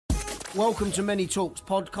Welcome to Many Talks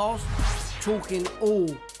podcast, talking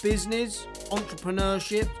all business,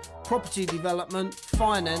 entrepreneurship, property development,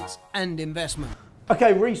 finance and investment.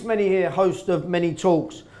 Okay, Reece Many here, host of Many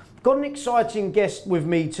Talks. Got an exciting guest with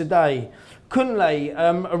me today. Kunle,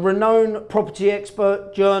 a renowned property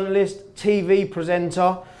expert, journalist, TV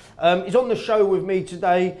presenter. He's on the show with me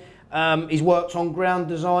today. He's worked on Ground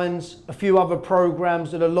Designs, a few other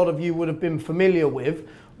programs that a lot of you would have been familiar with.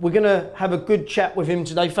 We're going to have a good chat with him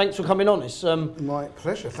today. Thanks for coming on. It's my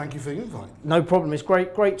pleasure. Thank you for the invite. No problem. It's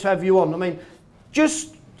great to have you on. I mean,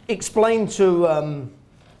 just explain to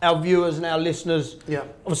our viewers and our listeners. Yeah.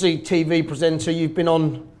 Obviously, TV presenter. You've been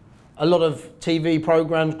on a lot of TV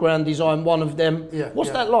programs. Ground Design, one of them. Yeah. What's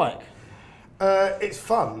that like? It's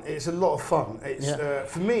fun. It's a lot of fun. It's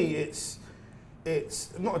for me.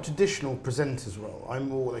 It's not a traditional presenter's role. I'm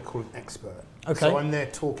more what they call an expert. Okay. So I'm there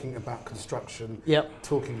talking about construction,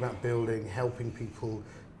 talking about building, helping people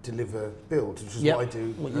deliver builds, which is what I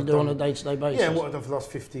do. What you do on a day-to-day basis. Yeah, what I've done for the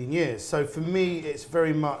last 15 years. So for me, it's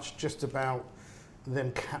very much just about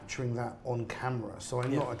them capturing that on camera. So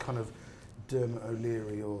I'm not a kind of Dermot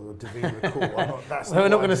O'Leary or Davina McCall. We're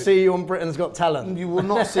not going to see you on Britain's Got Talent. You will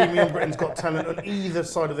not see me on Britain's Got Talent on either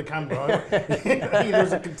side of the camera, either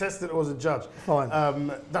as a contestant or as a judge. Fine.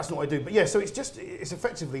 That's not what I do. But yeah, so it's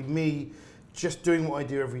effectively me just doing what I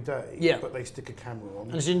do every day. Yeah. But they stick a camera on.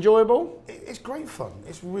 And it's enjoyable? It's great fun.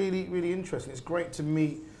 It's really, really interesting. It's great to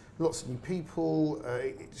meet lots of new people.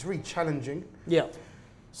 It's really challenging. Yeah.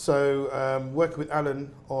 So working with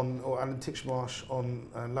Alan Alan Titchmarsh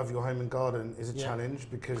on Love Your Home and Garden is a challenge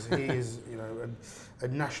because he is, a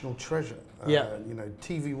national treasure.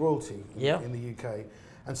 TV royalty in the UK,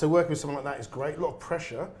 and so working with someone like that is great. A lot of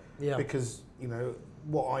pressure because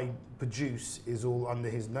what I produce is all under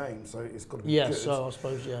his name, so it's got to be good. So I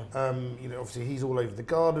suppose obviously he's all over the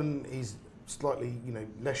garden. He's slightly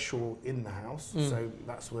less sure in the house, so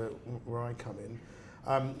that's where I come in.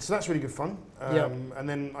 So that's really good fun. And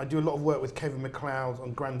then I do a lot of work with Kevin McLeod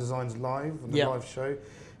on Grand Designs Live, on the live show.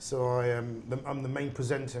 So I'm the main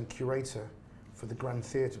presenter and curator for the Grand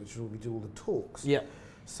Theatre, which is where we do all the talks. Yeah.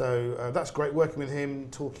 So that's great, working with him,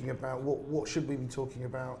 talking about what should we be talking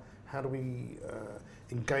about, how do we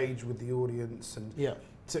engage with the audience. And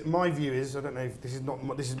so my view is, I don't know if this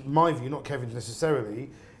is my view, not Kevin's necessarily,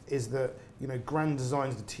 is that Grand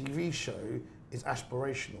Designs, the TV show, is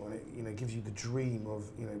aspirational, and it gives you the dream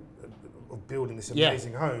of building this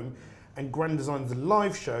amazing home. And Grand Design, the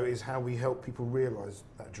live show, is how we help people realise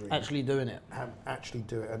that dream. Actually doing it. Actually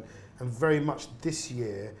do it. And very much this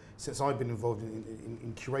year, since I've been involved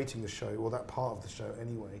in curating the show, or that part of the show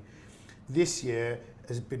anyway, this year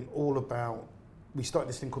has been all about, we started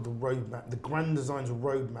this thing called the roadmap, the Grand Design's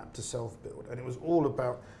roadmap to self-build. And it was all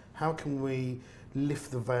about how can we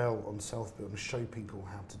lift the veil on self-build and show people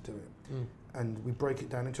how to do it. And we break it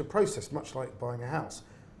down into a process, much like buying a house.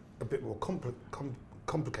 A bit more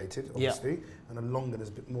complicated, obviously, and a longer, there's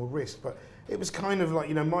a bit more risk. But it was kind of like,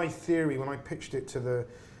 my theory when I pitched it to the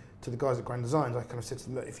guys at Grand Designs, I kind of said to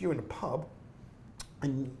them, look, if you're in a pub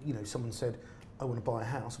and, someone said, I want to buy a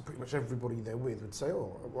house, and pretty much everybody they're with would say,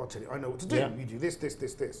 oh, well, I'll tell you, I know what to do. You do this, this,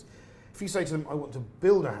 this, this. If you say to them, I want to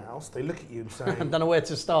build a house, they look at you and say... I don't know where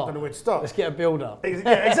to start. Let's get a builder. Yeah,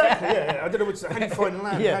 exactly, I don't know where to start. How do you find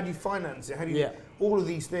land? How do you finance it? How do you... All of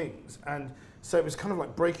these things. And so it was kind of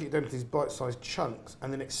like breaking it down to these bite-sized chunks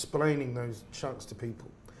and then explaining those chunks to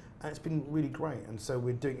people. And it's been really great. And so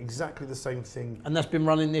we're doing exactly the same thing. And that's been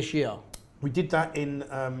running this year? We did that in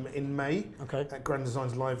May at Grand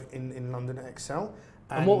Designs Live in London at Excel.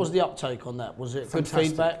 And what was the uptake on that? Was it fantastic. Good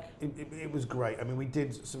feedback? It was great. I mean, we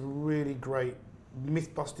did some really great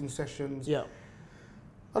myth-busting sessions. Yeah.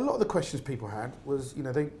 A lot of the questions people had was,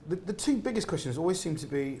 the two biggest questions always seem to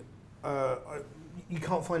be, you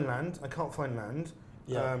can't find land, I can't find land,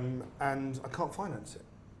 and I can't finance it.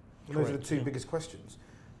 Those are the two biggest questions.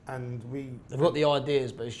 And they've got the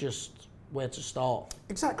ideas, but it's just where to start.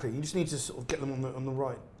 Exactly. You just need to sort of get them on the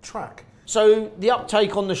right track. So the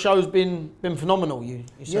uptake on the show's been phenomenal, you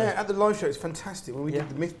say? Yeah, at the live show it's fantastic. When we did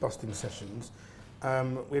the myth-busting sessions,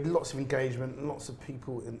 we had lots of engagement, lots of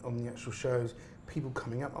people on the actual shows, people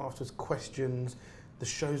coming up afterwards, questions. The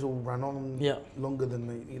shows all ran on longer than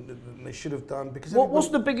they should have done. Because what's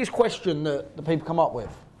the biggest question that the people come up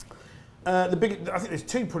with? I think there's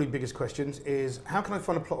two probably biggest questions is, how can I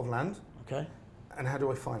find a plot of land? Okay. And how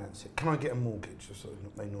do I finance it? Can I get a mortgage? Or so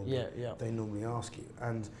they normally ask you.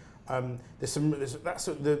 And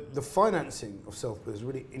the financing of self-build is a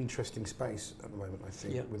really interesting space at the moment, I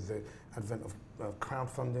think, with the advent of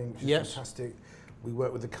crowdfunding, which is fantastic. We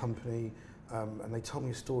work with the company, and they told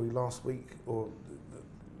me a story last week, or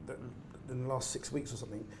in the last 6 weeks or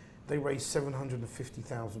something, they raised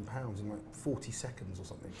 £750,000 in like 40 seconds or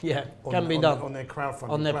something. Yeah, can be done on their crowdfunding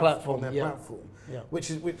on their platform. Yeah. Which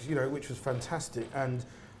was fantastic. And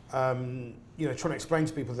trying to explain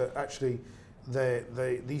to people that actually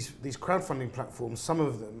these crowdfunding platforms, some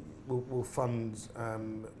of them will fund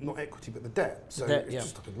not equity but the debt. So it's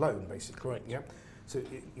just like a loan basically. Correct. Yeah. So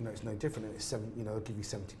it's no different. And it's they'll give you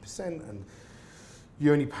 70% and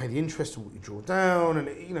you only pay the interest on what you draw down, and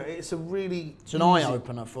it's an eye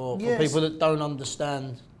opener for people that don't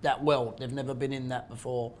understand that well. They've never been in that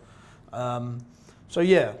before. I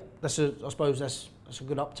suppose that's a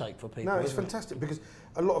good uptake for people. No, it's fantastic because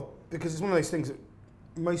it's one of those things that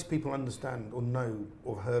most people understand or know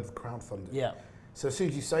or heard of crowdfunding. Yeah. So as soon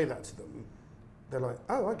as you say that to them, they're like,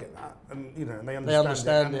 "Oh, I get that," and and they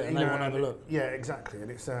understand it and they want to have a look. Yeah, exactly, and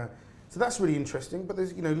it's. So that's really interesting, but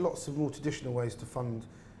there's lots of more traditional ways to fund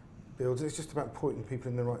builds. It's just about pointing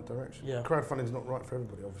people in the right direction. Yeah. Crowdfunding is not right for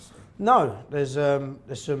everybody, obviously. No, there's some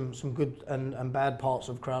good and bad parts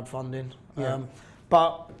of crowdfunding. Yeah.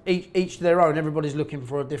 But each their own. Everybody's looking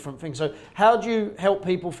for a different thing. So how do you help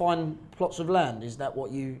people find plots of land? Is that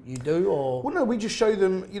what you do, or? Well, no, we just show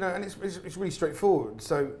them, and it's really straightforward.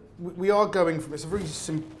 So we are going from at the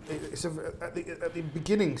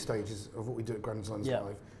beginning stages of what we do at Grand Designs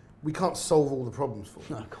Live. We can't solve all the problems for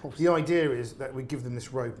them. No, of course. The idea is that we give them this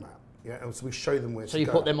roadmap, and so we show them where to go. So you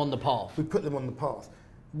put them on the path. We put them on the path.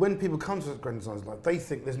 When people come to Grand Designs Live, they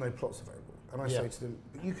think there's no plots available, and I say to them,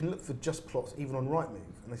 "But you can look for just plots even on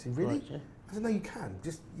Rightmove." And they say, "Really?" Right, yeah. I said, "No, you can.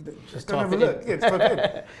 Just type have a it look. in. Yeah, just type it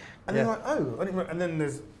in." And they're like, "Oh," and then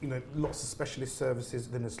there's lots of specialist services.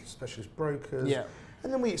 Then there's specialist brokers. Yeah.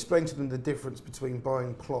 And then we explain to them the difference between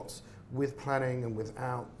buying plots with planning and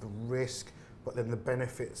without, the risk, but then the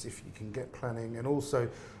benefits if you can get planning. And also,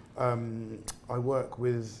 I work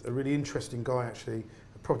with a really interesting guy, actually,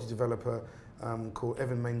 a property developer called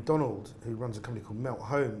Evan Main-Donald, who runs a company called Melt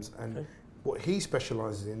Homes. And what he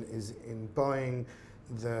specialises in is in buying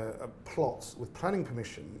the plots with planning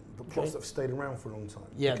permission, but plots that have stayed around for a long time.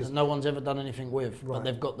 Yeah, because no one's ever done anything with, but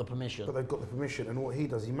they've got the permission. But they've got the permission, and what he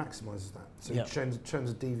does, he maximises that. So he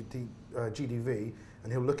turns a GDV,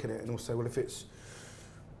 and he'll look at it and he'll say, well, if it's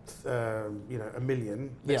 $1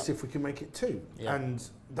 million, let's see if we can make it 2. Yeah. And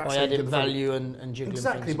that's by adding value and jiggling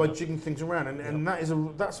exactly things by jigging things around, and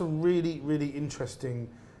that's a really, really interesting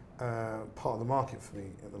part of the market for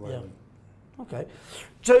me at the moment. Okay,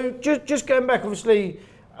 so just going back, obviously,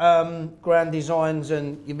 Grand Designs,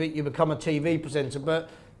 and you become a TV presenter, but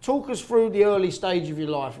talk us through the early stage of your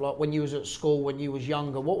life, like when you was at school, when you was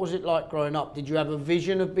younger. What was it like growing up? Did you have a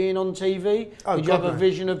vision of being on TV? Did you have a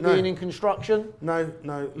vision of being in construction? No.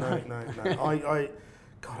 I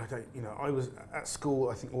was at school.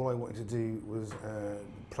 I think all I wanted to do was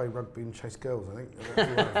play rugby and chase girls. I think.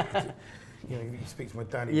 You speak to my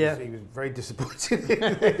dad, he was very disappointed in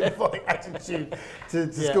my attitude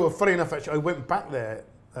to school. Funny enough, actually, I went back there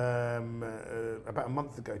about a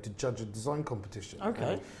month ago to judge a design competition.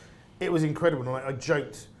 Okay. It was incredible, and I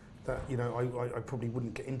joked that I probably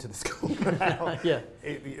wouldn't get into the school now.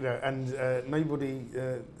 Nobody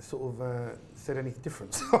sort of said anything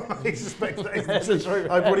different. So I suspect that is true.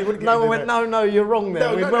 I probably wouldn't get no into one went, no, you're wrong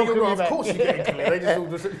there. No, you're wrong. Of course you get into it. They just all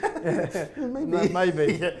just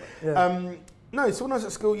maybe. No, so when I was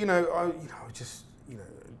at school, I just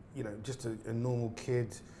just a normal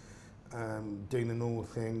kid, doing the normal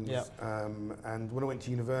things. And when I went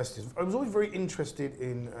to university, I was always very interested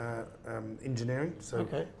in engineering. So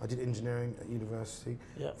I did engineering at university.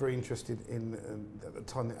 Very interested in at the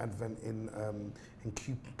time the advent in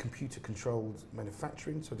computer controlled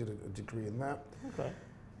manufacturing. So I did a degree in that.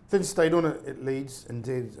 Then stayed on at Leeds and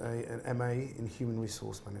did an MA in human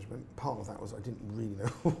resource management. Part of that was I didn't really know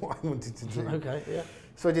what I wanted to do.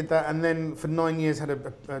 So I did that, and then for 9 years had a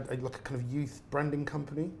kind of youth branding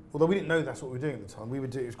company. Although we didn't know that's what we were doing at the time.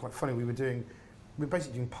 It was quite funny. We were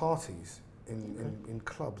basically doing parties in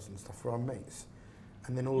clubs and stuff for our mates.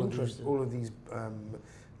 And then all of these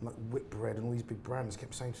like Whitbread and all these big brands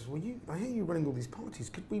kept saying to us, "Well, I hear you running all these parties.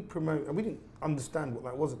 Could we promote?" And we didn't understand what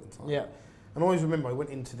that was at the time. And I always remember I went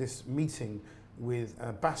into this meeting with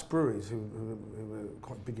Bass Breweries, who were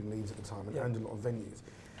quite big in Leeds at the time and owned a lot of venues.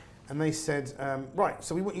 And they said, right,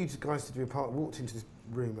 so we want you guys to do a part. We walked into this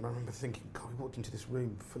room, and I remember thinking, God, we walked into this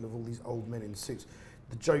room full of all these old men in suits.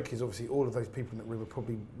 The joke is, obviously, all of those people in that room are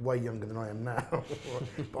probably way younger than I am now.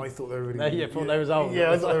 But I thought they were really... thought they was old.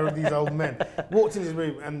 Yeah, I thought they were these old men. Walked into this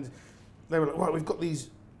room, and they were like, right, we've got these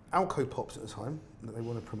Alco Pops at the time that they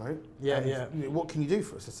want to promote. What can you do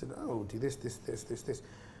for us? I said, do this.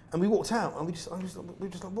 And we walked out, and we were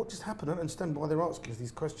just like, what just happened? I don't understand why they're asking us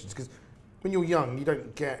these questions, because when you're young, you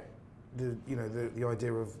don't get the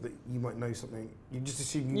idea of that you might know something. You just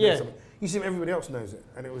assume you Yeah. know something. You assume everybody else knows it,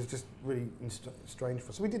 and it was just really strange for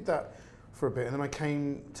us. So we did that for a bit, and then I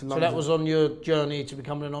came to London. So that was on your journey to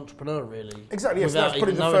becoming an entrepreneur, really? Exactly, yes. Without That's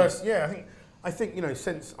probably even the knowing first. Yeah, I think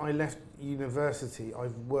since I left university,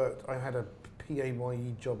 I had a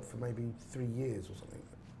PAYE job for maybe 3 years or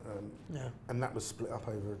something, and that was split up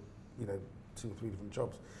over 2 or 3 different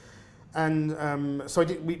jobs. And so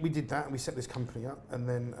we did that, and we set this company up, and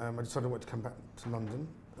then I decided I wanted to come back to London.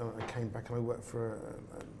 I came back and I worked for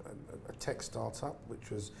a tech startup,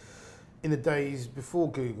 which was in the days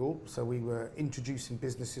before Google. So we were introducing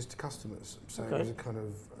businesses to customers. So it was a kind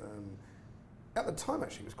of, at the time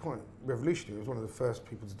actually, it was quite revolutionary. It was one of the first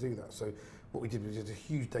people to do that. So what we did was just a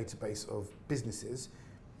huge database of businesses,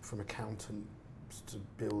 from accountants to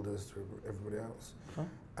builders to everybody else. Okay.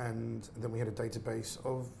 And then we had a database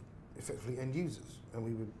of effectively end users, and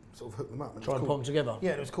we would sort of hook them up. Try and put them together.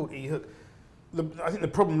 Yeah, it was called eHook. I think the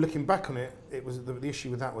problem, looking back on it, it was the issue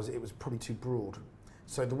with that was it was probably too broad.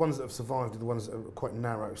 So the ones that have survived are the ones that are quite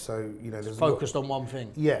narrow. So there's focused on one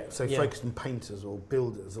thing. Yeah. So focused on painters or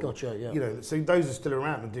builders. Or, gotcha. Yeah. So those are still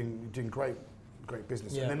around and doing great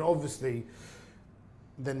business. Yeah. And then obviously,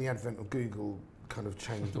 then the advent of Google kind of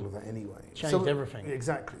changed all of that anyway. Changed everything.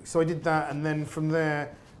 Exactly. So I did that, and then from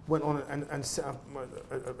there went on and set up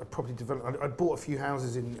a property development. I bought a few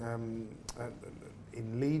houses in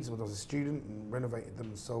Leeds when I was a student, and renovated them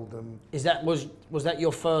and sold them. Was that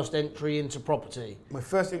your first entry into property? My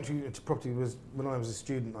first entry into property was when I was a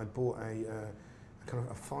student. I bought a kind of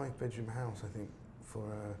a 5-bedroom house, I think,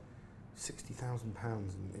 for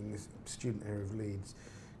 £60,000 in this student area of Leeds.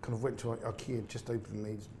 Kind of went to IKEA, just opened in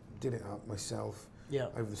Leeds, did it up myself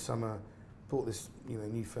over the summer, bought this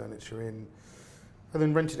new furniture in, and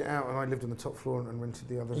then rented it out, and I lived on the top floor and rented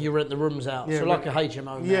the other. You rent the rooms out, so like a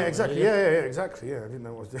HMO. Yeah, exactly. Really, yeah, exactly. Yeah, I didn't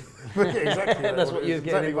know what I was doing. Exactly. That's what you were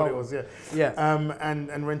getting involved. Exactly what it was. Yeah.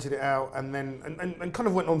 And rented it out, and then and kind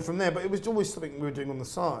of went on from there. But it was always something we were doing on the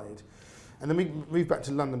side. And then we moved back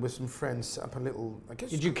to London with some friends, set up a little. I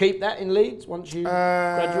guess. Did you keep that in Leeds once you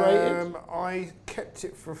graduated? I kept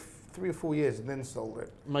it for 3 or 4 years and then sold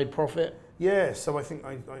it. Made profit? Yeah. So I think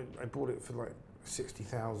I bought it for like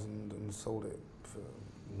 60,000 and sold it for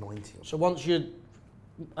 90. So once you'd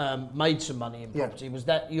made some money in property, was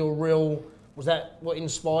that what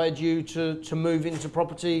inspired you to move into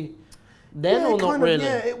property then, or not really?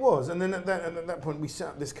 Yeah, it was. And then at that point we set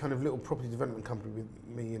up this kind of little property development company with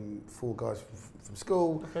me and 4 guys from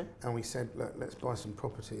school, and we said, let's buy some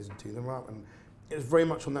properties and do them up. And it was very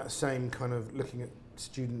much on that same kind of looking at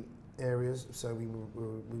student areas. So we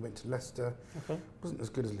went to Leicester. Okay. Wasn't as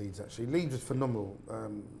good as Leeds actually. Leeds was phenomenal.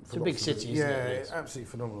 It's a big city, isn't it? Yeah, absolutely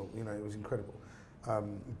phenomenal. It was incredible.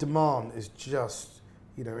 Demand is just,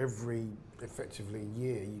 every effectively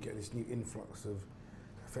year you get this new influx of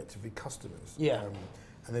effectively customers. Yeah.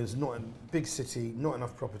 And there's not a big city, not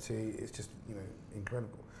enough property. It's just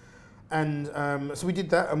incredible. And so we did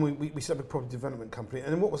that, and we set up a property development company.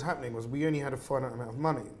 And then what was happening was we only had a finite amount of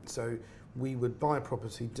money. So we would buy a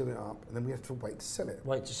property, do it up, and then we had to wait to sell it.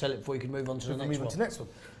 Wait to sell it before you could move on to the next one.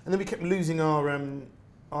 And then we kept losing our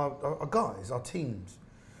guys, our teams.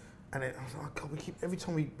 And I was like, God, every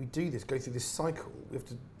time we do this, go through this cycle, we have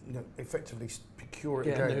to effectively procure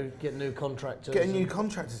it again. Get new contractors. Get new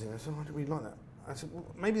contractors in. I said, I don't really like that. I said, well,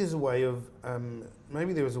 maybe there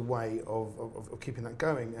was a way of keeping that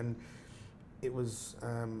going. And it was,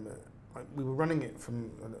 we were running it from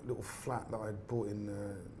a little flat that I'd bought in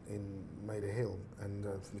Maida Hill, and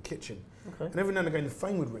from the kitchen. Okay. And every now and again the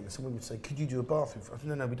phone would ring and someone would say, could you do a bathroom? I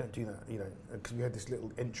said, no, we don't do that, because we had this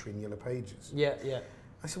little entry in Yellow Pages. Yeah.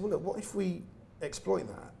 I said, well, look, what if we exploit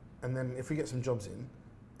that, and then if we get some jobs in,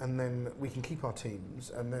 and then we can keep our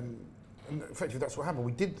teams, and effectively that's what happened.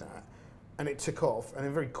 We did that, and it took off, and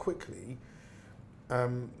then very quickly,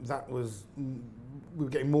 we were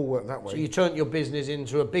getting more work that way. So you turned your business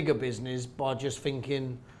into a bigger business by just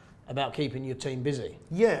thinking about keeping your team busy.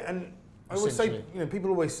 Yeah, and I always say,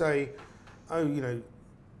 people always say,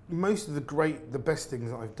 most of the best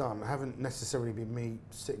things that I've done haven't necessarily been me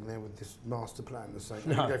sitting there with this master plan and saying,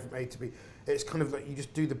 I'm going to go from A to B. It's kind of like you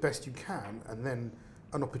just do the best you can, and then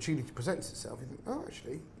an opportunity presents itself. You think, oh,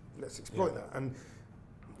 actually, let's exploit that. And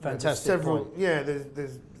fantastic.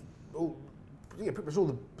 There's pretty much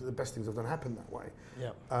all the best things I've done happen that way.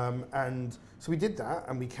 Yeah. And so we did that,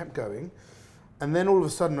 and we kept going. And then all of a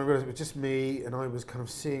sudden I realised it was just me, and I was kind of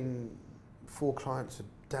seeing 4 clients a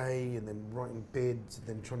day, and then writing bids, and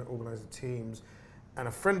then trying to organise the teams. And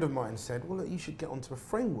a friend of mine said, well, look, you should get onto a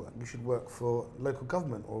framework. You should work for local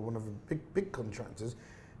government or one of the big contractors,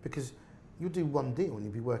 because you'll do one deal and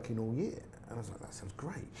you'll be working all year. And I was like, that sounds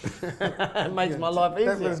great. It makes my life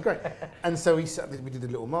easier. That was great. And so we did a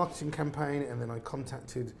little marketing campaign, and then I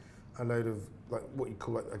contacted a load of like what you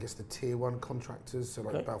call, like, I guess, the tier one contractors. So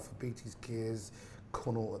like Balfour Beatty's, Gears,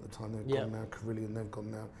 Connaught at the time, they've gone now, Carillion, they've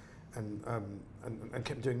gone now, and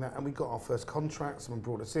kept doing that. And we got our first contract. Someone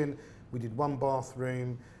brought us in. We did 1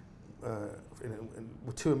 bathroom, 2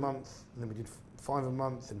 a month, and then we did 5 a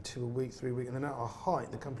month, and 2 a week, 3 a week, and then at our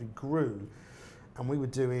height, the company grew. And we were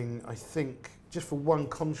doing, I think, just for 1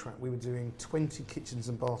 contract, we were doing 20 kitchens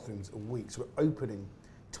and bathrooms a week. So we're opening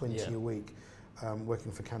 20 a week,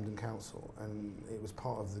 working for Camden Council, and it was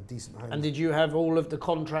part of the Decent Homes. And did you have all of the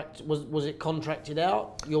contract? Was it contracted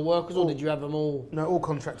out, your workers, or did you have them all? No, all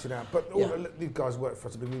contracted out. But all these guys worked for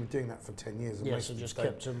us. I mean, we were doing that for 10 years. And so just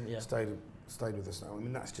kept them. Yeah. Stayed with us now. I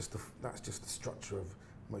mean, that's just the structure of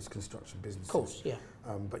most construction businesses. Of course, yeah.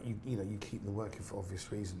 But you keep them working for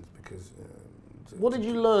obvious reasons because. What did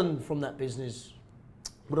you learn from that business?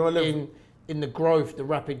 What did I learn in the growth, the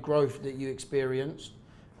rapid growth that you experienced,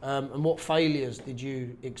 and what failures did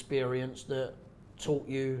you experience that taught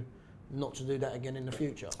you not to do that again in the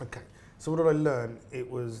future? Okay, so what did I learn? It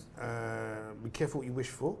was be careful what you wish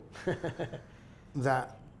for.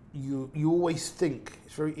 That you always think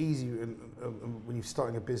it's very easy when you're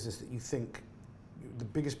starting a business that you think the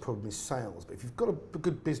biggest problem is sales, but if you've got a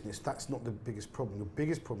good business, that's not the biggest problem. Your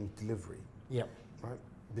biggest problem is delivery. Yeah. Right?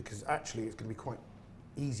 Because actually it's going to be quite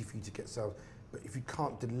easy for you to get sales, but if you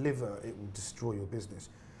can't deliver, it will destroy your business.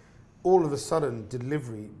 All of a sudden,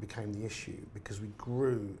 delivery became the issue because we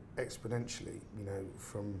grew exponentially,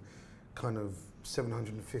 from kind of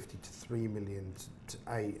 750 to 3 million to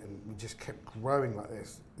 8, and we just kept growing like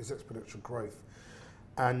this exponential growth.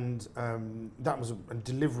 And and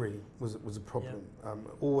delivery was a problem.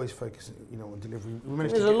 Always focusing, on delivery.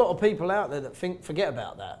 There's a lot of people out there that forget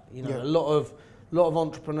about that. A lot of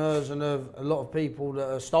entrepreneurs and a lot of people that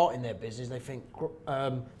are starting their business, they think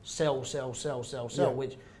sell,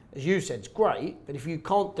 which, as you said, is great. But if you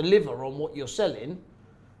can't deliver on what you're selling,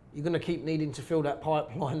 you're going to keep needing to fill that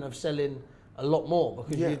pipeline of selling a lot more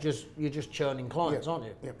because you're just churning clients, aren't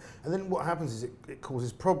you? Yeah. And then what happens is it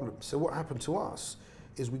causes problems. So what happened to us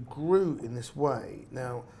is we grew in this way.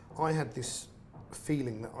 Now, I had this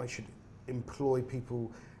feeling that I should employ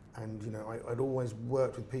people, and I'd always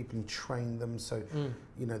worked with people and trained them. So,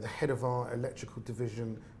 the head of our electrical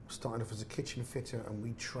division started off as a kitchen fitter, and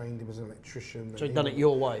we trained him as an electrician. So you'd done it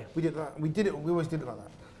your way. We did that. We always did it like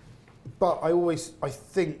that. But I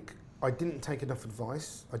think I didn't take enough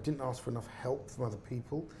advice. I didn't ask for enough help from other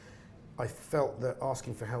people. I felt that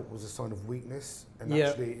asking for help was a sign of weakness, and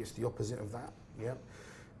actually it's the opposite of that. Yeah.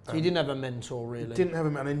 So you didn't have a mentor, really? Didn't have a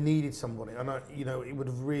mentor, and I needed somebody, and it would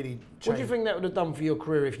have really changed. What do you think that would have done for your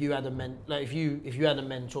career if you had if you had a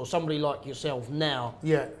mentor, somebody like yourself now?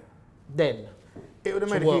 Yeah. Then it would have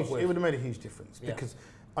made a huge difference because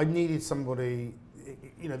I needed somebody.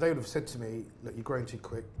 They would have said to me, "Look, you're growing too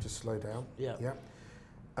quick. Just slow down." Yeah. Yeah.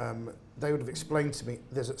 They would have explained to me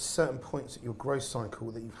there's at certain points at your growth cycle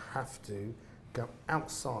that you have to go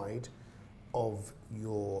outside of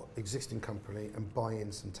your existing company and buy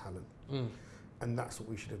in some talent, and that's what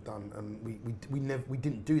we should have done. And we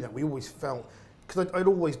didn't do that. We always felt, because I'd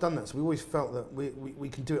always done that, so we always felt that we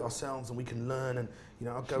can do it ourselves and we can learn. And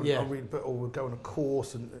I'll read a book, or we'll go on a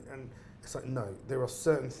course, and it's like, no, there are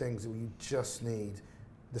certain things where you just need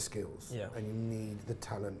the skills, and you need the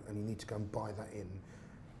talent, and you need to go and buy that in.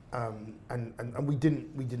 And we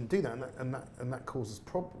didn't do that, and that causes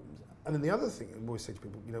problems. And then the other thing I always say to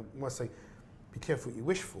people, when I say be careful what you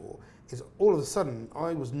wish for, is all of a sudden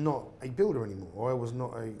I was not a builder anymore, or I was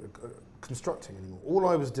not a constructing anymore. All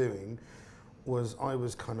I was doing was I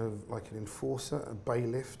was kind of like an enforcer, a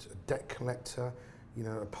bailiff, a debt collector,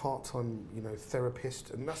 a part-time,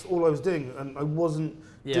 therapist, and that's all I was doing, and I wasn't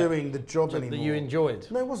doing the job anymore. That you enjoyed?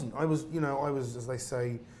 No, I wasn't. I was, as they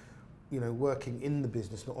say, working in the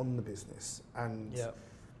business, not on the business. And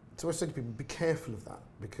so I said to people, be careful of that,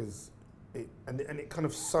 because it kind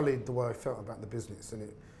of sullied the way I felt about the business, and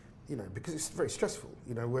it, because it's very stressful,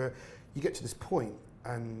 where you get to this point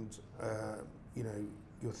and,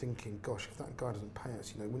 you're thinking, gosh, if that guy doesn't pay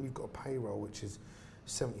us, when you've got a payroll which is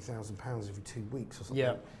 £70,000 every 2 weeks or something,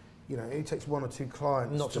 it only takes 1 or 2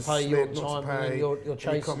 clients not to pay you on time, and then you're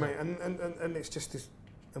chasing it. And it's just this,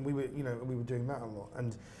 and we were doing that a lot,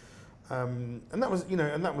 and that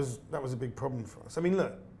was a big problem for us. I mean,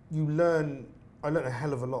 look, I learned a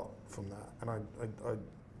hell of a lot from that, and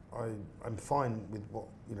I'm fine with what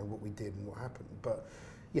we did and what happened. But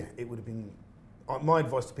it would have been. My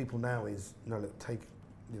advice to people now is,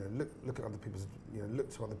 look at other people's, look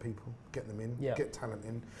to other people, get them in, get talent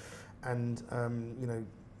in, and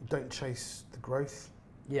don't chase the growth.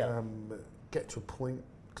 Yeah. Get to a point,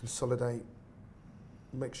 consolidate,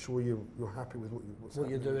 make sure you're happy with what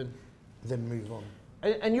you're doing. Then move on.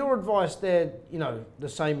 And your advice there, you know, the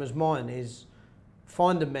same as mine, is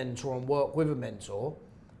find a mentor and work with a mentor.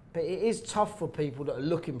 But it is tough for people that are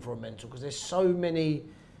looking for a mentor because there's so many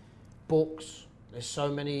books, there's so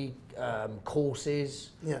many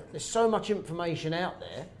courses, there's so much information out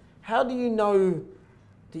there. How do you know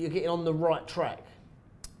that you're getting on the right track?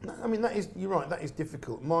 I mean, you're right, that is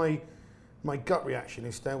difficult. My gut reaction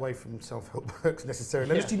is stay away from self-help books necessarily,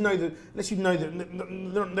 unless you know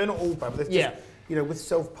that they're not all bad. But just, you know, with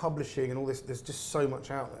self-publishing and all this, there's just so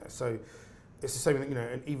much out there. So it's the same thing, you know,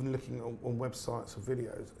 and even looking on websites or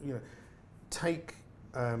videos, you know, take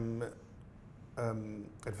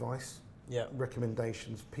advice,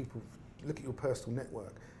 recommendations, people, look at your personal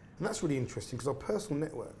network. And that's really interesting because our personal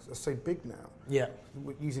networks are so big now. Yeah.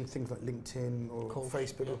 We're using things like LinkedIn or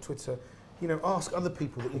Facebook or Twitter. You know, ask other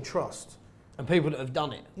people that you trust. And people that have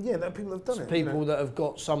done it. Yeah, that people have done it. People that have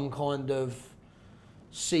got some kind of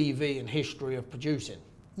CV and history of producing.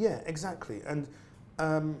 Yeah, exactly. And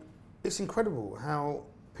it's incredible how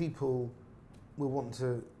people will want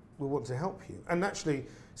to help you. And actually,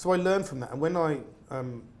 so I learned from that. And when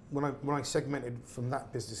I segmented from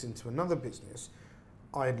that business into another business,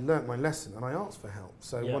 I had learnt my lesson and I asked for help.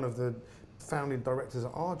 So one of the founding directors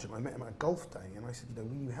at Argent, I met him at a golf day and I said, you know,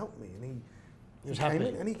 will you help me? And he was happy.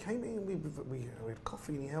 And he came in and we had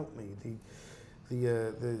coffee and he helped me. The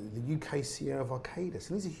UK CEO of Arcadis,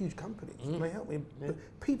 and these are huge companies, and they help me. Yeah.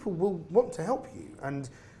 But people will want to help you. And,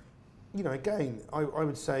 you know, again, I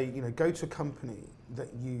would say, you know, go to a company that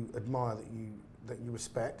you admire, that you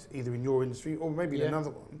respect, either in your industry or maybe in another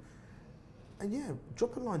one. And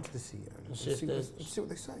drop a line to the CEO and see what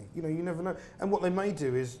they say. You know, you never know. And what they may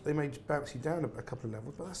do is they may bounce you down a couple of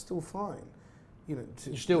levels, but that's still fine. You know,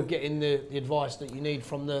 you're still getting the advice that you need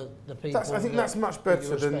from the people. I think that's much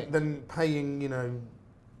better than paying, you know,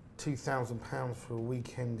 £2,000 for a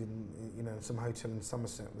weekend in some hotel in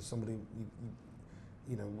Somerset with somebody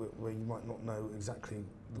you know where you might not know exactly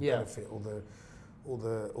the benefit or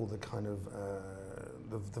the kind of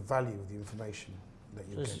the value of the information that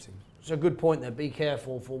you're getting. It's a good point there. Be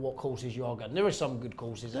careful for what courses you are going. There are some good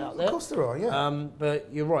courses out there. Of course there are, yeah. But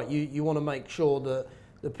you're right. You want to make sure that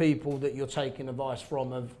the people that you're taking advice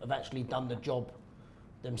from have actually done the job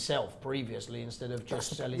themselves previously, instead of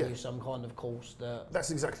just selling you some kind of course.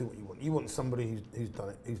 That's exactly what you want. You want somebody who's done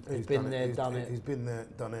it, who's been there, done it, who's been there,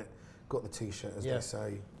 done it, got the T-shirt, as they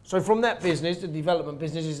say. So from that business, the development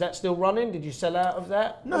business, is that still running? Did you sell out of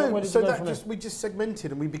that? No, so that we just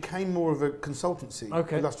segmented and we became more of a consultancy.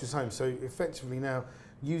 Illustrious Homes. So effectively now,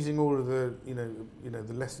 using all of the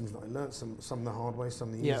the lessons that I learned, some the hard way,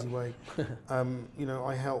 some the easy way. You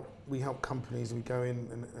know, we help companies, and we go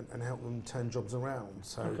in and help them turn jobs around.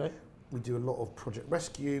 So we do a lot of project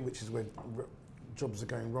rescue, which is where jobs are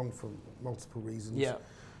going wrong for multiple reasons. Yeah.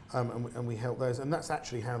 And we help those, and that's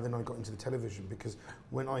actually how then I got into the television, because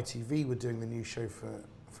when ITV were doing the new show for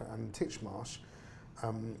Alan Titchmarsh,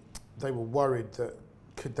 they were worried that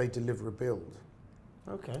could they deliver a build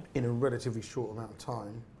in a relatively short amount of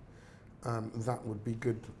time that would be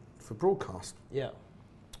good for broadcast. Yeah.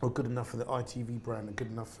 Or good enough for the ITV brand, and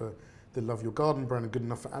good enough for the Love Your Garden brand, and good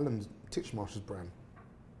enough for Alan Titchmarsh's brand.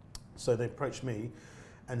 So they approached me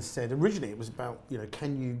and said, originally it was about, you know,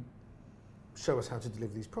 can you show us how to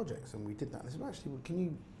deliver these projects? And we did that. And they said, actually, well, can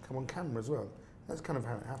you come on camera as well? That's kind of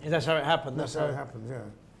how it happened. That's how it happened. That's how it happens,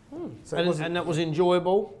 yeah. So and that was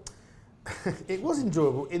enjoyable? It was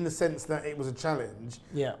enjoyable in the sense that it was a challenge,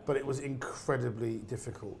 but it was incredibly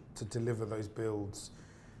difficult to deliver those builds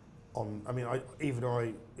on. I mean, they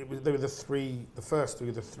were the first three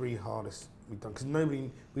were the three hardest we'd done, because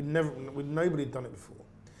nobody had done it before.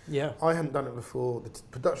 Yeah, I hadn't done it before. The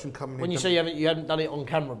production company. When you say you hadn't done it on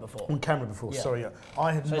camera before. On camera before, sorry. Yeah.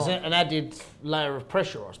 I had. So it's an added layer of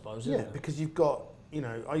pressure, I suppose. Isn't it? Because you've got, you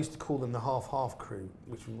know, I used to call them the half crew,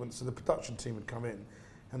 so the production team would come in,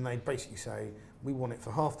 and they'd basically say, we want it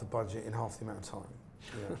for half the budget in half the amount of time.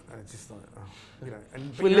 Yeah, and it's just like, you know.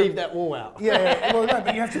 And we'll leave that wall out. Yeah, well, no,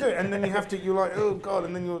 but you have to do it, and then you're like, oh God,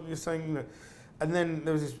 and then you're saying, you know, and then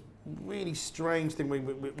there was this really strange thing where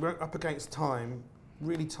we're up against time.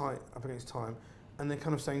 Really tight up against time, and they're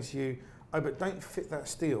kind of saying to you, oh, but don't fit that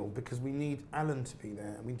steel, because we need Alan to be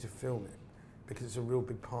there and we need to film it, because it's a real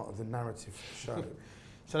big part of the narrative show.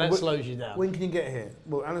 So that slows you down. When can you get here?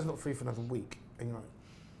 Well, Alan's not free for another week, and you're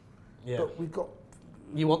like, but we've got...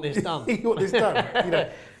 You want this done. You want this done, you know.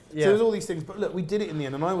 So there's all these things, but look, we did it in the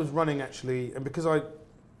end, and I was running actually, and because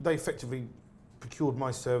they effectively procured my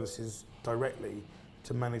services directly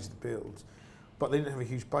to manage the builds. but they didn't have a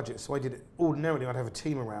huge budget. So I did it, ordinarily I'd have a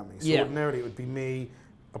team around me. So Yeah. ordinarily it would be me,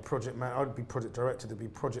 a project man, I'd be project director, there'd be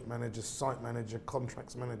project manager, site manager,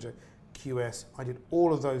 contracts manager, QS. I did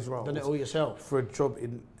all of those roles. Done it all yourself? For a job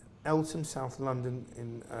in Eltham, South London,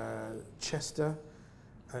 in Chester,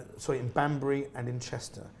 in Banbury and in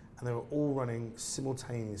Chester. And they were all running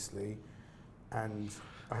simultaneously, and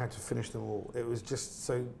I had to finish them all. It was just,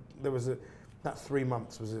 so there was that 3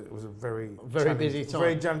 months was a very busy time.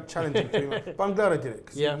 Very challenging 3 months. But I'm glad I did it,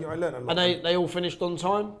 because I learned a lot. And they all finished on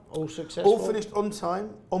time? All successful? All finished on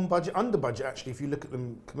time, on budget, under budget actually, if you look at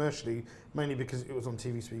them commercially, mainly because it was on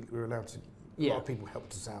TV, so we were allowed to, a lot of people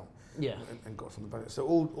helped us out and got us on the budget. So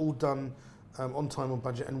all done on time, on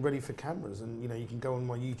budget, and ready for cameras. And you can go on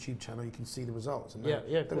my YouTube channel, you can see the results. And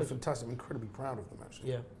they were fantastic. I'm incredibly proud of them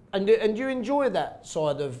actually. Yeah. And do you enjoy that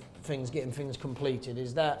side of things, getting things completed?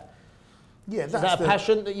 Is that a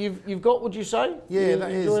passion that you've got, would you say? Yeah,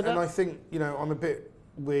 that is. And I think, I'm a bit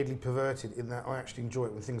weirdly perverted in that I actually enjoy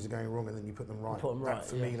it when things are going wrong and then you put them right.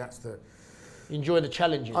 For me, that's the... You enjoy the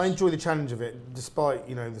challenges? I enjoy the challenge of it, despite,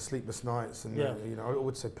 the sleepless nights and, I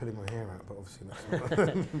would say pulling my hair out, but obviously that's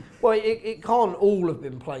not... Well, it can't all have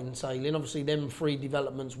been plain sailing. Obviously, them 3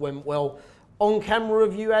 developments went well. On camera,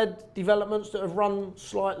 have you had developments that have run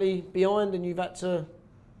slightly behind and you've had to...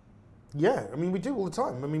 Yeah, we do all the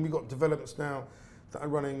time. We've got developments now that are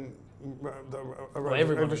running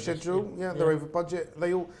over schedule. They're over budget.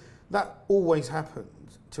 That always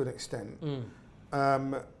happens to an extent.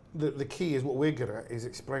 The key is what we're good at is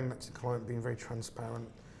explaining that to the client, being very transparent.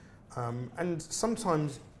 And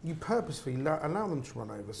sometimes you purposefully allow them to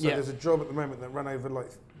run over. So there's a job at the moment that ran over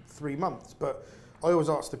like 3 months, but I always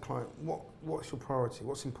ask the client, what's your priority?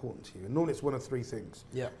 What's important to you? And normally it's one of 3 things.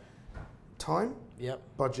 Yeah. Time,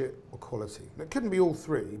 budget, or quality. And it couldn't be all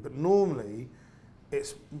 3, but normally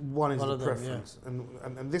it's one is the preference.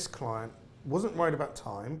 And this client wasn't worried about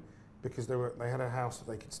time because they had a house that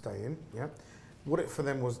they could stay in. Yeah. What it for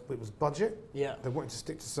them was budget. Yeah. They wanted to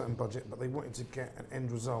stick to a certain budget, but they wanted to get an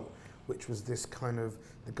end result, which was this kind of,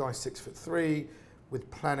 the guy 6'3", with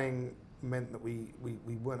planning meant that we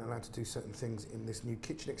weren't allowed to do certain things in this new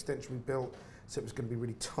kitchen extension we built, so it was going to be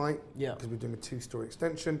really tight because we're doing a 2-story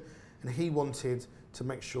extension. And he wanted to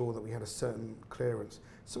make sure that we had a certain clearance.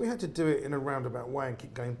 So we had to do it in a roundabout way and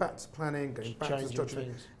keep going back to planning, going back to structure.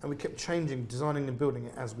 And we kept changing, designing and building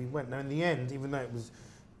it as we went. Now in the end, even though it was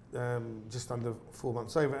just under 4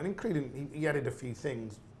 months over, and including, he added a few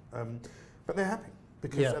things, but they're happy.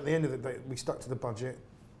 Because at the end of the day, we stuck to the budget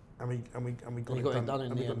and we got it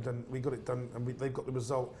done. We got it done and they've got the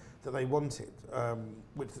result that they wanted,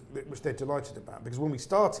 which they're delighted about. Because when we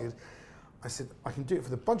started, I said, I can do it for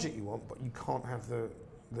the budget you want, but you can't have the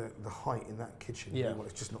height in that kitchen. Yeah. Well,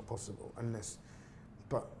 it's just not possible unless.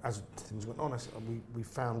 But as things went on, we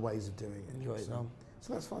found ways of doing it.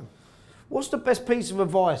 So that's fine. What's the best piece of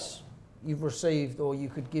advice you've received or you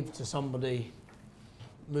could give to somebody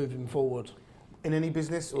moving forward? In any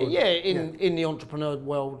business? Or in the entrepreneur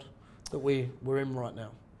world that we're in right now.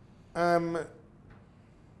 The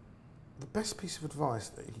best piece of advice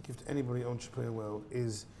that you can give to anybody in the entrepreneur world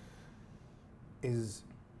is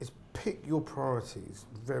pick your priorities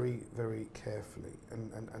very, very carefully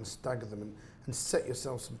and stagger them and set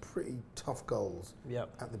yourself some pretty tough goals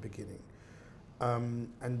at the beginning.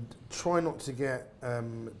 And try not to get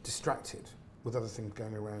distracted with other things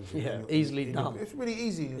going around you. Yeah, easily done. It's really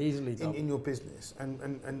easy in your business.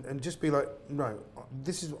 And just be like, no,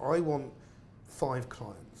 I want 5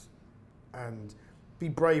 clients. And be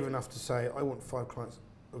brave enough to say, I want 5 clients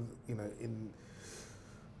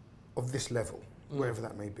of this level, wherever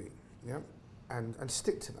that may be. Yeah, and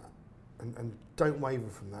stick to that, and don't waver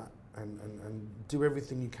from that, and do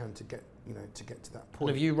everything you can to get to that point. And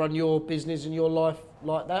have you run your business and your life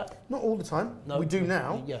like that? Not all the time. No, we do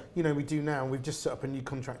now. Yeah. We do now. We've just set up a new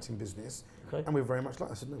contracting business, and we're very much like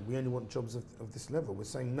I said. No, we only want jobs of this level. We're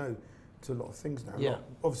saying no to a lot of things now. Yeah.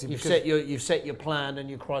 Obviously, you've set your plan and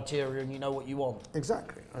your criteria, and you know what you want.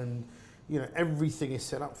 Exactly, and everything is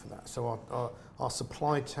set up for that. So our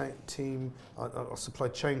supply team, our supply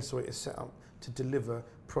chain, is set up to deliver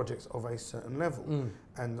projects of a certain level.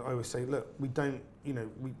 And I always say, look, we don't,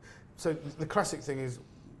 so the classic thing is,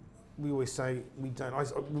 we always say,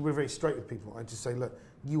 we're very straight with people. I just say, look,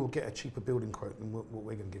 you will get a cheaper building quote than what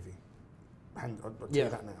we're going to give you. And I'll tell you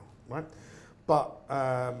that now, right?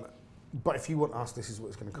 But if you want us, this is what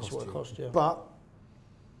it's going to cost you. That's what it costs, yeah. But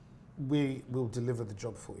we will deliver the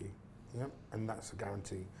job for you. Yeah, and that's a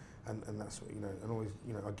guarantee, and that's what and always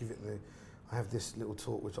I give it I have this little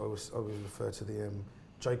talk which I always refer to the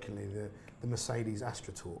jokingly the Mercedes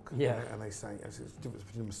Astra talk. Yeah, and they say it's the difference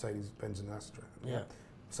between Mercedes Benz and Astra. Yeah,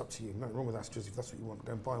 It's up to you. Nothing wrong with Astras. If that's what you want,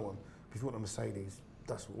 go and buy one. But if you want a Mercedes,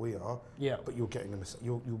 that's what we are. Yeah. But you're getting a Mercedes.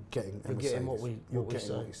 You're getting a Mercedes. Getting what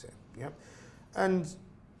we said. Yeah. And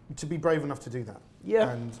to be brave enough to do that.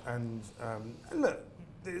 Yeah. And look,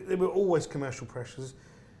 there were always commercial pressures.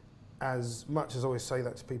 As much as I always say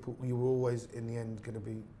that to people, you were always in the end going to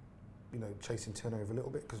be, chasing turnover a little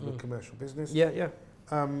bit because we're a commercial business. Yeah.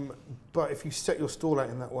 But if you set your stall out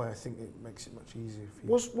in that way, I think it makes it much easier for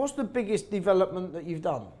you. What's the biggest development that you've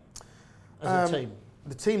done as a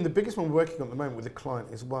team? The biggest one we're working on at the moment with a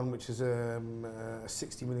client is one which is a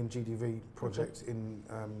 60 million GDV project in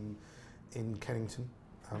Kennington.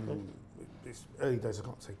 It's early days, I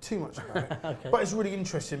can't say too much about it. Okay. But it's really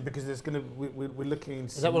interesting because we're looking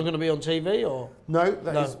into... Is that one going to be on TV or? No,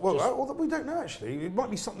 that is... Well, we don't know actually. It might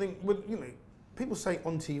be something with, people say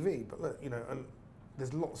on TV, but look, and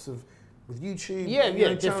there's lots of... With YouTube...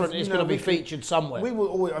 different. Channels, it's going to be featured somewhere. We will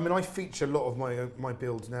always... I feature a lot of my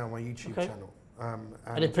builds now on my YouTube channel.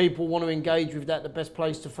 And if people want to engage with that, the best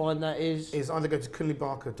place to find that is either go to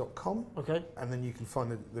kinleybarker.com, and then you can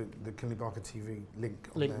find the Kinley Barker TV link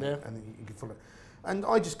there, and then you can follow it. And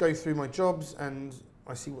I just go through my jobs and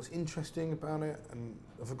I see what's interesting about it, and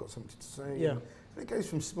if I've got something to say. Yeah. And it goes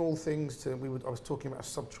from small things to I was talking about a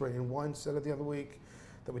subterranean wine cellar the other week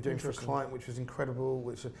that we're doing for a client, which was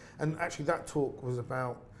incredible. And actually that talk was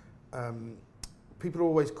about people are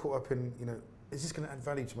always caught up in is this going to add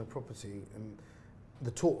value to my property? And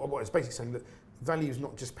the talk, it's basically saying that value is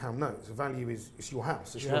not just pound notes. Value is it's your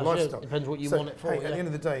house, it's your lifestyle. It depends what you want it for. At the end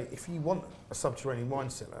of the day, if you want a subterranean wine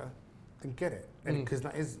cellar, then get it, because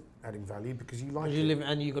that is adding value because you like it.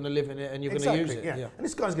 And you're going to live in it, and you're going to use it. Yeah. And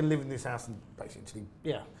this guy's going to live in this house and basically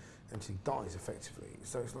until he dies, effectively.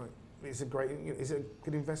 So it's like is it a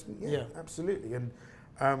good investment? Yeah, absolutely. And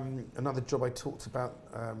another job I talked about.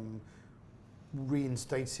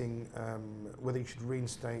 Reinstating whether you should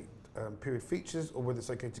reinstate period features or whether it's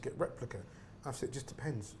okay to get replica. Actually, it just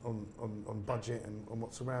depends on budget and on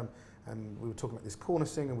what's around. And we were talking about this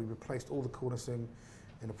cornicing, and we replaced all the cornicing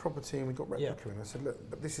in a property, and we got replica. And I said, look,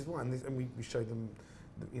 but this is why, and we showed them,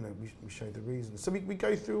 we showed the reasons. So we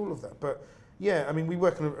go through all of that. But yeah, we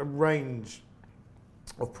work on a range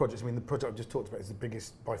of projects. The project I've just talked about is the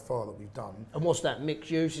biggest by far that we've done. And what's that, mixed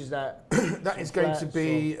use? Is that that is going to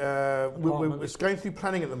be it's going through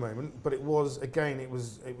planning at the moment, but it was again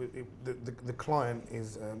the client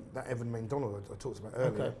is that Evan McDonald I talked about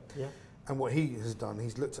earlier. And what he has done,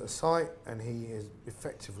 he's looked at a site and he has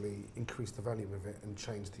effectively increased the value of it and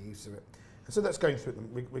changed the use of it. And so that's going through them.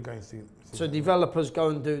 We're going through so developers go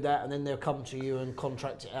and do that, and then they'll come to you and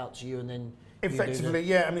contract it out to you, and then effectively,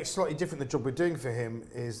 yeah. It's slightly different. The job we're doing for him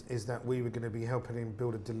is that we were going to be helping him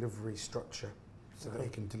build a delivery structure so that he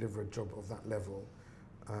can deliver a job of that level,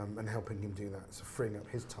 and helping him do that, so freeing up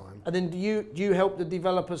his time. And then do you help the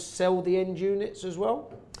developers sell the end units as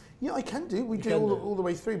well? Yeah, I can do. We do all the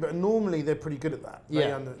way through, but normally they're pretty good at that.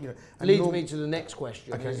 Yeah. Leads me to the next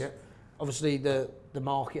question. Okay, obviously, the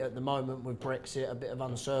market at the moment with Brexit, a bit of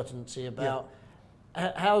uncertainty about.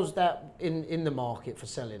 Yeah. How's that in the market for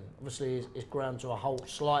selling? Obviously, it's ground to a halt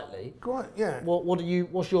slightly. Right. Yeah.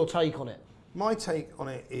 What's your take on it? My take on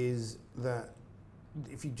it is that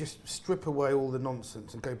if you just strip away all the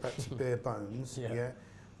nonsense and go back to bare bones,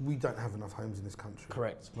 we don't have enough homes in this country.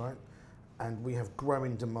 Correct. Right. And we have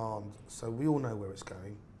growing demand, so we all know where it's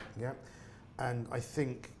going. Yeah. And I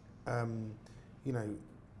think, if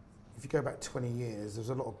you go back 20 years, there's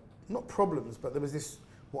a lot of not problems, but there was this.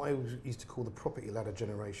 What I used to call the property ladder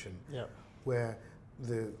generation, where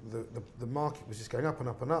the market was just going up and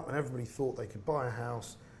up and up, and everybody thought they could buy a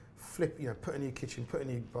house, flip, put a new kitchen, put a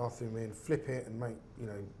new bathroom in, flip it, and make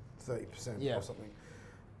 30% or something.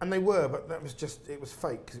 And they were, but it was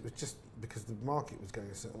fake, because it was just because the market was going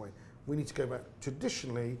a certain way. We need to go back.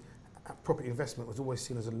 Traditionally, property investment was always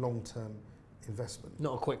seen as a long-term investment.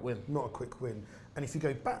 Not a quick win. Not a quick win. And if you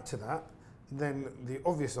go back to that, then the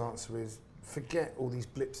obvious answer is forget all these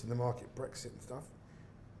blips in the market, Brexit and stuff.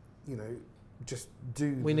 Just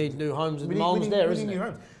do. We need new homes, and demand's there, isn't it? New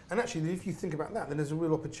homes. And actually, if you think about that, then there's a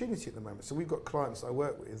real opportunity at the moment. So we've got clients I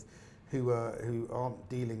work with who aren't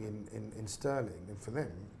dealing in sterling, and for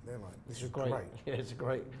them, they're like, this is great. Yeah, it's a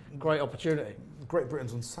great opportunity. Great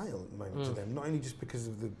Britain's on sale at the moment to them, not only just because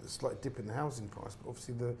of the slight dip in the housing price, but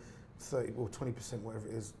obviously the 30 or 20%, whatever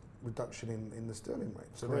it is, reduction in the sterling rate.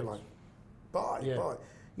 So they're like, buy.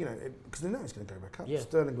 Because they know it's going to go back up. Yeah.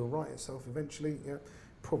 Sterling will right itself eventually. Yeah,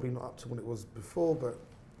 probably not up to what it was before, but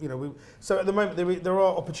so at the moment there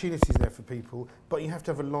are opportunities there for people, but you have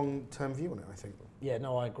to have a long-term view on it, I think. Yeah,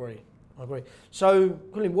 no, I agree. So,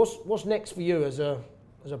 Colin, what's next for you as a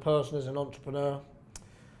person, as an entrepreneur?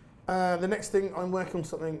 The next thing, I'm working on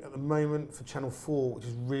something at the moment for Channel 4, which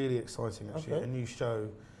is really exciting actually, Okay. a new show.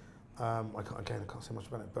 I can't say much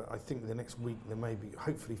about it, but I think the next week there may be,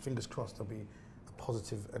 hopefully, fingers crossed, there'll be a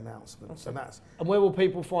positive announcement. Okay. So that's... And where will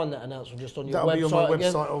people find that announcement? Just on your That'll website be on my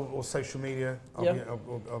again? website or social media. I'll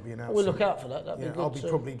be announcing. We'll look out for that. That'd be Yeah, good. I'll be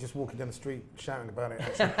probably just walking down the street shouting about it.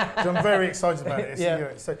 Actually, 'cause I'm very excited about it. Yeah. You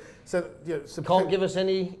know, so Can't give us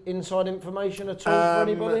any inside information at all for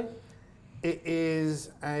anybody? It is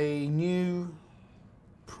a new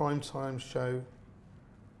primetime show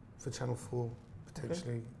for Channel 4,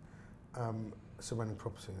 potentially, surrounding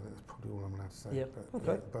property. I think that's probably all I'm allowed to say. Yeah. But,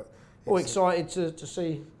 Okay. but All it's- excited to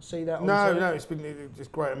see that on No, telly? no, it's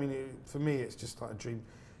great. I mean, for me, it's just like a dream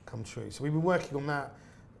come true. So we've been working on that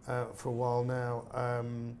for a while now.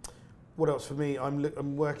 What else for me?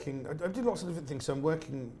 I'm working. I do lots of different things. So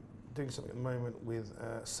I'm doing something at the moment with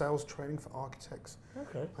sales training for architects.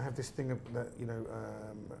 Okay. I have this thing that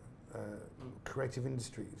creative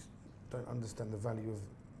industries don't understand the value of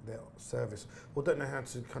their service, or don't know how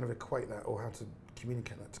to kind of equate that or how to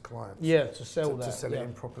communicate that to clients. Yeah, to sell that. To sell yeah. it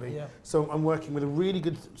in properly. Yeah. So I'm working with a really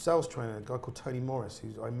good sales trainer, a guy called Tony Morris,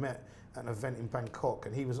 who I met at an event in Bangkok,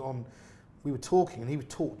 and he was on. We were talking, and he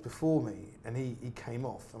talked before me, and he came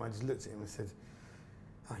off, and I just looked at him and said,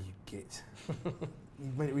 "Oh, you git."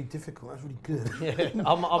 You've made it really difficult. That's really good. Yeah,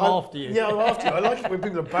 I'm after you. Yeah, I'm after you. I like it when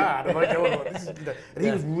people are bad, and I go, "Oh, this is good." And he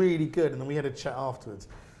was really good, and then we had a chat afterwards.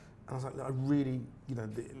 And I was like, I really,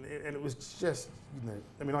 and it was just,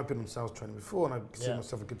 I mean, I've been on sales training before, and I consider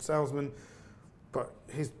myself a good salesman, but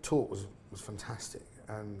his talk was fantastic,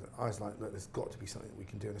 and I was like, look, there's got to be something we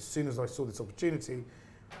can do. And as soon as I saw this opportunity,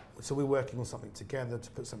 so we're working on something together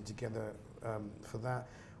to put something together for that.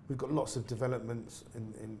 We've got lots of developments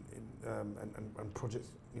and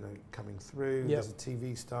projects, coming through. Yep. There's the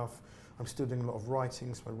TV stuff. I'm still doing a lot of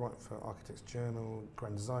writing, so I write for Architects Journal,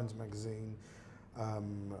 Grand Designs magazine. I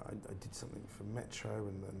did something for Metro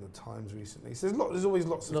and the Times recently. So there's always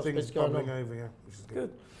lots of things bubbling over, which is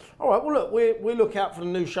good. All right, well, look, we look out for the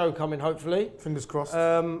new show coming, hopefully. Fingers crossed.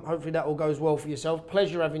 Hopefully that all goes well for yourself.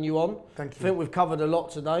 Pleasure having you on. Thank you. I think we've covered a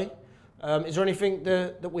lot today. Is there anything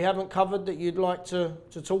that we haven't covered that you'd like to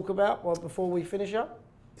talk about before we finish up?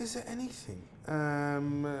 Is there anything?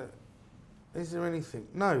 Is there anything?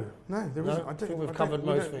 No, there isn't. I think we've covered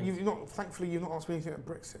most things. Thancefully, you've not asked me anything about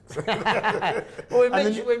Brexit. Well, we've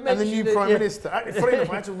mentioned and the new Prime yeah. Minister. Funny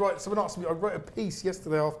enough, I had to write. Someone asked me. I wrote a piece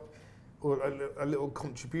yesterday, or a little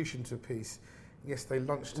contribution to a piece yesterday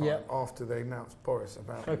lunchtime after they announced Boris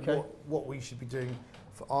about what we should be doing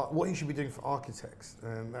for what he should be doing for architects,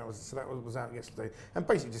 and that was out yesterday. And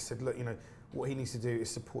basically just said, look, what he needs to do is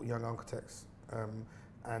support young architects.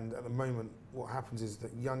 And at the moment, what happens is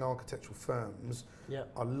that young architectural firms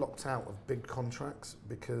are locked out of big contracts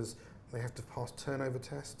because they have to pass turnover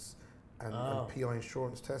tests and PI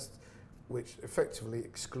insurance tests, which effectively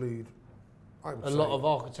exclude, I would say, a lot of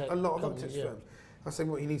architects firms. I say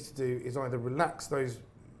what he needs to do is either relax those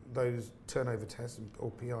turnover tests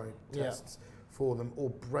or PI tests for them,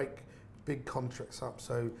 or break big contracts up.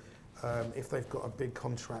 So if they've got a big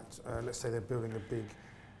contract, let's say they're building a big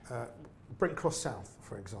Brent Cross South,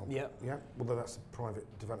 for example. Yeah. Although that's a private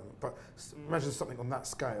development, but imagine something on that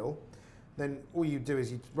scale. Then all you do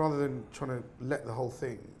is rather than trying to let the whole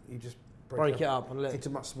thing, you just break it up and into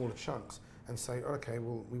much smaller chunks and say, okay,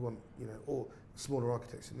 well, we want all smaller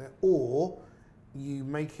architects in there, or you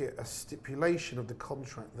make it a stipulation of the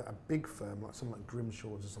contract that a big firm like someone like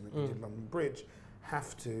Grimshaw's or something who did London Bridge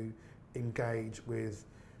have to engage with.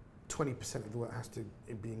 20% of the work has to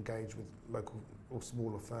be engaged with local or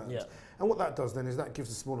smaller firms. Yeah. And what that does then is that gives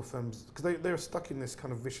the smaller firms, because they're stuck in this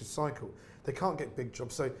kind of vicious cycle. They can't get big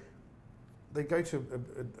jobs. So they go to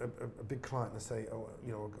a big client and say, a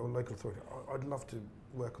local authority, I'd love to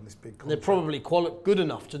work on this big contract. They're probably good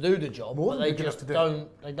enough to do the job, but they just don't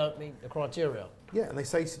meet the criteria. Yeah, and they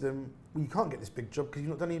say to them, well, you can't get this big job because you've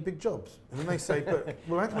not done any big jobs. And then they say,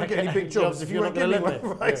 well, how can I get any big jobs if you won't get anywhere?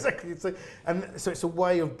 Right, exactly. So it's a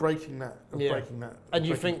way of breaking that. And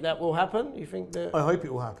you think that will happen? You think that? I hope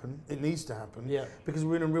it will happen. It needs to happen. Yeah. Because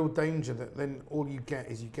we're in a real danger that then all you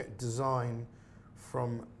get is design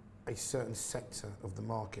from a certain sector of the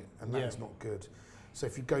market, and that is not good. So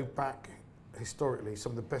if you go back historically,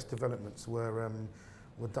 some of the best developments were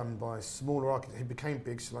done by smaller architects who became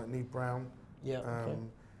big, so like Neve Brown.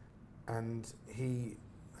 And he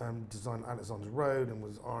designed Alexander Road and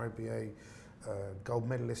was RIBA gold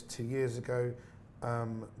medalist 2 years ago.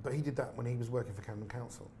 But he did that when he was working for Camden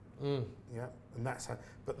Council. Yeah, and that's how.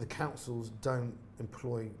 But the councils don't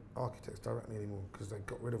employ architects directly anymore because they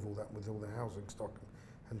got rid of all that with all their housing stock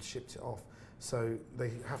and shipped it off. So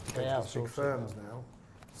they have to go to these big firms now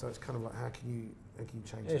So it's kind of like, how can you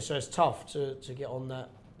change Yeah, that? so it's tough to get on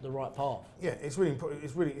the right path. Yeah, it's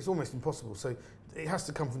almost impossible. So it has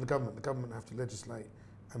to come from the government. The government have to legislate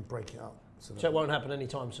and break it up. So it won't happen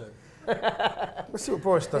anytime soon. Let's see what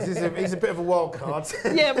Boris does. He's a bit of a wild card.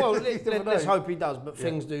 Yeah, well, let's hope he does. But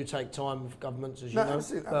things do take time with governments, as you know.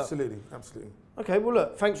 Absolutely. Okay, well,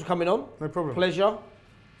 look, thanks for coming on. No problem. Pleasure.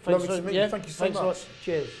 Lovely to meet you. Thank you so much. A lot.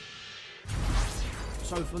 Cheers.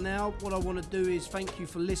 So for now, what I want to do is thank you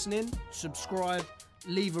for listening. Subscribe,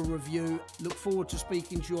 leave a review. Look forward to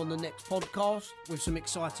speaking to you on the next podcast with some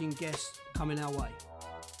exciting guests coming our way.